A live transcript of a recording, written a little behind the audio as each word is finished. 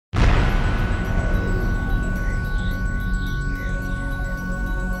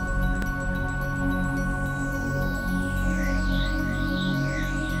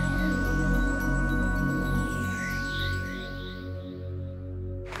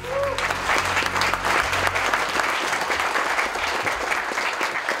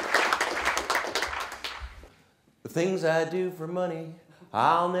things I do for money,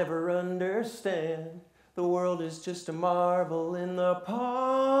 I'll never understand. The world is just a marble in the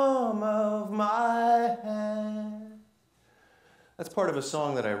palm of my hand. That's part of a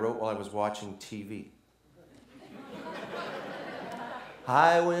song that I wrote while I was watching TV.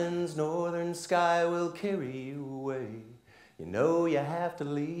 High winds, northern sky will carry you away. You know you have to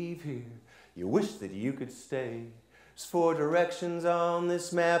leave here. You wish that you could stay. There's 4 directions on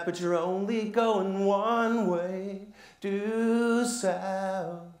this map, but you're only going one way. Due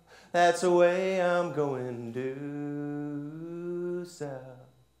south, that's the way I'm going, due south.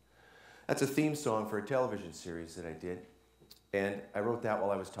 That's a theme song for a television series that I did, and I wrote that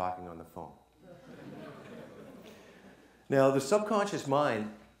while I was talking on the phone. Now, the subconscious mind,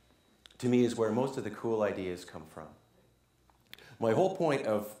 to me, is where most of the cool ideas come from. My whole point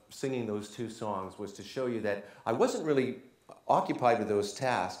of singing those 2 songs was to show you that I wasn't really occupied with those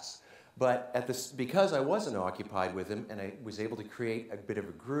tasks, but because I wasn't occupied with them and I was able to create a bit of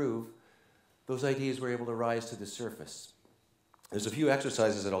a groove, those ideas were able to rise to the surface. There's a few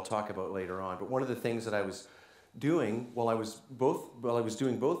exercises that I'll talk about later on, but one of the things that I was doing while I was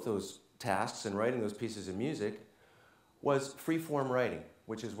doing both those tasks and writing those pieces of music was free-form writing,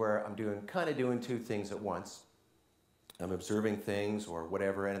 which is where I'm kind of doing 2 things at once. I'm observing things or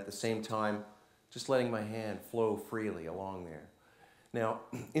whatever, and at the same time, just letting my hand flow freely along there. Now,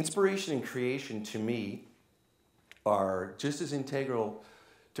 inspiration and creation to me are just as integral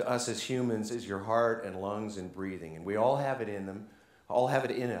to us as humans as your heart and lungs and breathing, and we all have it in them, all have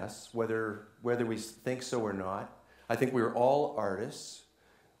it in us, whether we think so or not. I think we're all artists.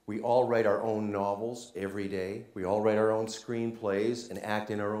 We all write our own novels every day. We all write our own screenplays and act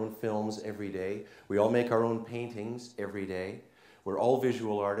in our own films every day. We all make our own paintings every day. We're all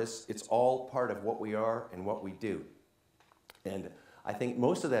visual artists. It's all part of what we are and what we do. And I think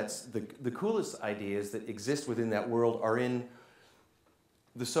most of that's, the coolest ideas that exist within that world are in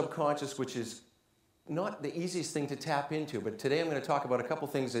the subconscious, which is not the easiest thing to tap into. But today I'm going to talk about a couple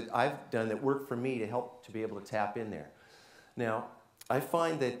things that I've done that work for me to help to be able to tap in there. Now, I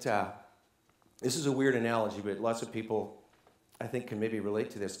find that, this is a weird analogy, but lots of people, I think, can maybe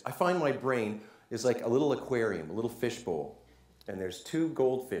relate to this. I find my brain is like a little aquarium, a little fishbowl, and there's 2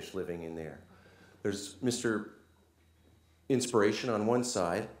 goldfish living in there. There's Mr. Inspiration on one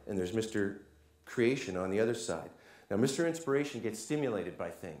side, and there's Mr. Creation on the other side. Now, Mr. Inspiration gets stimulated by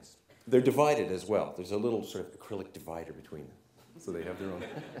things. They're divided as well. There's a little sort of acrylic divider between them, so they have their own.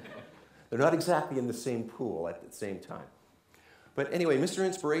 They're not exactly in the same pool at the same time. But anyway, Mr.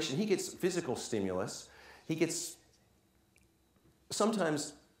 Inspiration, he gets physical stimulus. He gets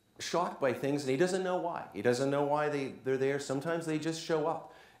sometimes shocked by things, and he doesn't know why. He doesn't know why they're there. Sometimes they just show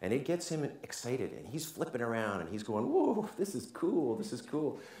up, and it gets him excited, and he's flipping around, and he's going, whoa, this is cool, this is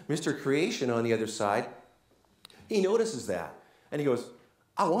cool. Mr. Creation, on the other side, he notices that, and he goes,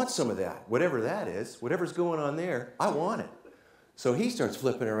 I want some of that, whatever that is, whatever's going on there, I want it. So he starts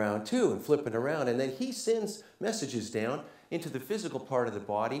flipping around too, and flipping around, and then he sends messages down into the physical part of the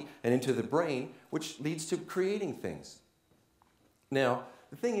body and into the brain, which leads to creating things. Now,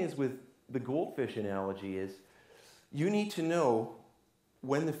 the thing is with the goldfish analogy is you need to know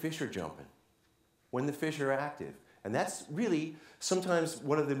when the fish are jumping, when the fish are active. And that's really sometimes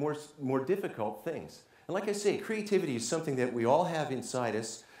one of the more difficult things. And like I say, creativity is something that we all have inside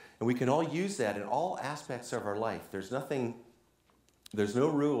us, and we can all use that in all aspects of our life. There's no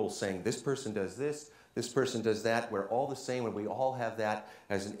rule saying this person does this person does that. We're all the same, and we all have that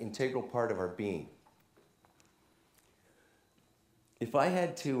as an integral part of our being. If I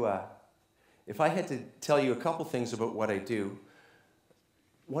had to tell you a couple things about what I do,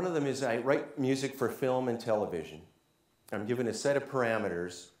 one of them is I write music for film and television. I'm given a set of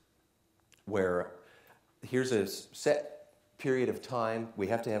parameters where here's a set period of time. We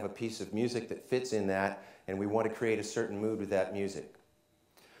have to have a piece of music that fits in that, and we want to create a certain mood with that music.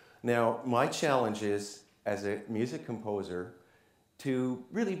 Now, my challenge is, as a music composer, to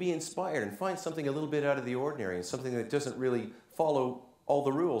really be inspired and find something a little bit out of the ordinary, and something that doesn't really follow all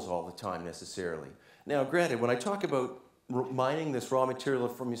the rules all the time necessarily. Now, granted, when I talk about mining this raw material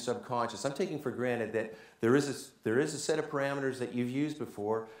from your subconscious, I'm taking for granted that there is a set of parameters that you've used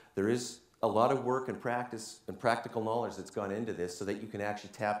before. There is a lot of work and practice and practical knowledge that's gone into this so that you can actually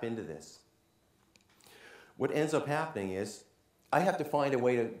tap into this. What ends up happening is I have to find a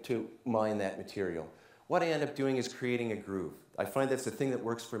way to mine that material. What I end up doing is creating a groove. I find that's the thing that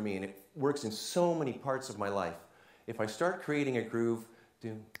works for me, and it works in so many parts of my life. If I start creating a groove,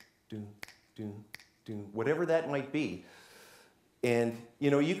 whatever that might be, and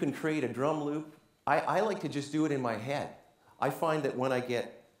you can create a drum loop. I like to just do it in my head. I find that when I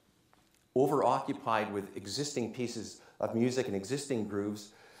get overoccupied with existing pieces of music and existing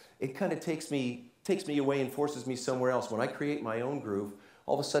grooves, it kind of takes me away and forces me somewhere else. When I create my own groove,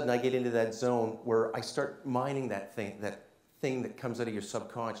 all of a sudden I get into that zone where I start mining that thing that comes out of your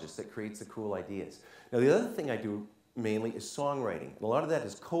subconscious that creates the cool ideas. Now the other thing I do mainly is songwriting. And a lot of that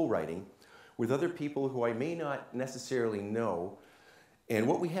is co-writing with other people who I may not necessarily know. And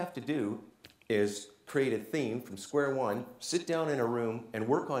what we have to do is create a theme from square one, sit down in a room and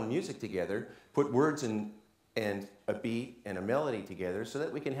work on music together, put words and a beat and a melody together so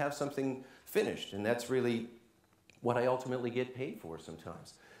that we can have something finished. And that's really what I ultimately get paid for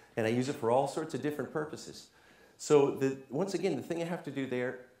sometimes. And I use it for all sorts of different purposes. So once again, the thing I have to do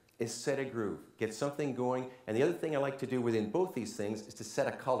there is set a groove, get something going. And the other thing I like to do within both these things is to set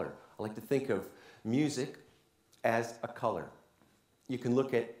a color. I like to think of music as a color. You can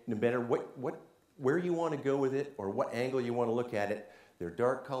look at, no matter where you want to go with it or what angle you want to look at it, there are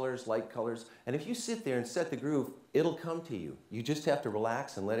dark colors, light colors. And if you sit there and set the groove, it'll come to you. You just have to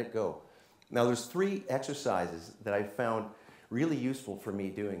relax and let it go. Now there's 3 exercises that I found really useful for me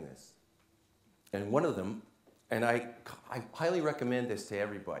doing this. And one of them, and I highly recommend this to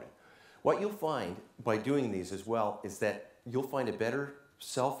everybody. What you'll find by doing these as well is that you'll find a better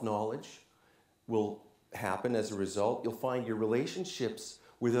self-knowledge will happen as a result. You'll find your relationships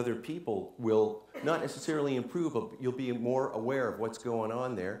with other people will not necessarily improve, but you'll be more aware of what's going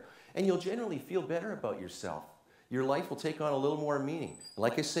on there. And you'll generally feel better about yourself. Your life will take on a little more meaning.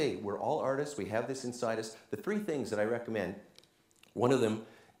 Like I say, we're all artists. We have this inside us. The 3 things that I recommend, one of them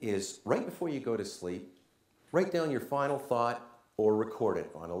is right before you go to sleep, write down your final thought or record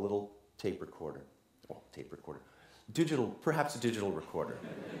it on a little tape recorder. Well, tape recorder. Perhaps a digital recorder.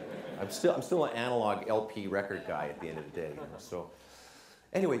 I'm still an analog LP record guy at the end of the day. You know, so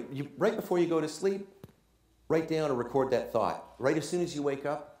anyway, right before you go to sleep, write down or record that thought. Right as soon as you wake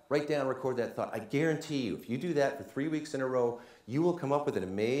up, write down and record that thought. I guarantee you, if you do that for 3 weeks in a row, you will come up with an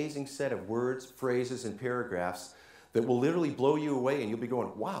amazing set of words, phrases, and paragraphs that will literally blow you away, and you'll be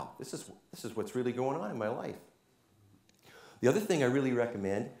going, wow, this is what's really going on in my life. The other thing I really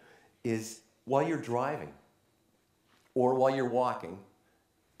recommend is while you're driving or while you're walking,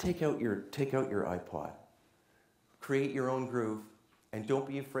 take out your iPod. Create your own groove, and don't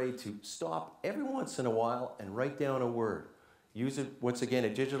be afraid to stop every once in a while and write down a word. Use it, once again, a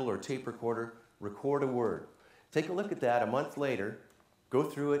digital or tape recorder, record a word. Take a look at that a month later, go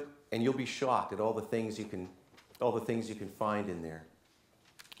through it, and you'll be shocked at all the things you can find in there.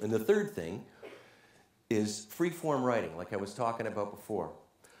 And the third thing is free-form writing, like I was talking about before.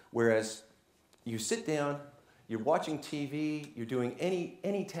 Whereas you sit down, you're watching TV, you're doing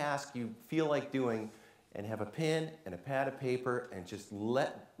any task you feel like doing, and have a pen and a pad of paper and just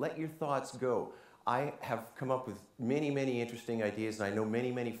let your thoughts go. I have come up with many interesting ideas, and I know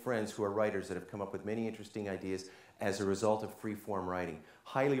many friends who are writers that have come up with many interesting ideas as a result of free-form writing.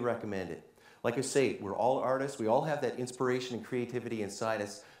 Highly recommend it. Like I say, we're all artists. We all have that inspiration and creativity inside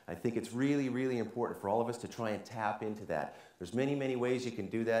us. I think it's really important for all of us to try and tap into that. There's many ways you can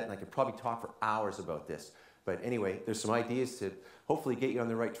do that, and I could probably talk for hours about this. But anyway, there's some ideas to hopefully get you on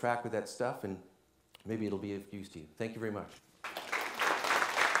the right track with that stuff, and maybe it'll be of use to you. Thank you very much.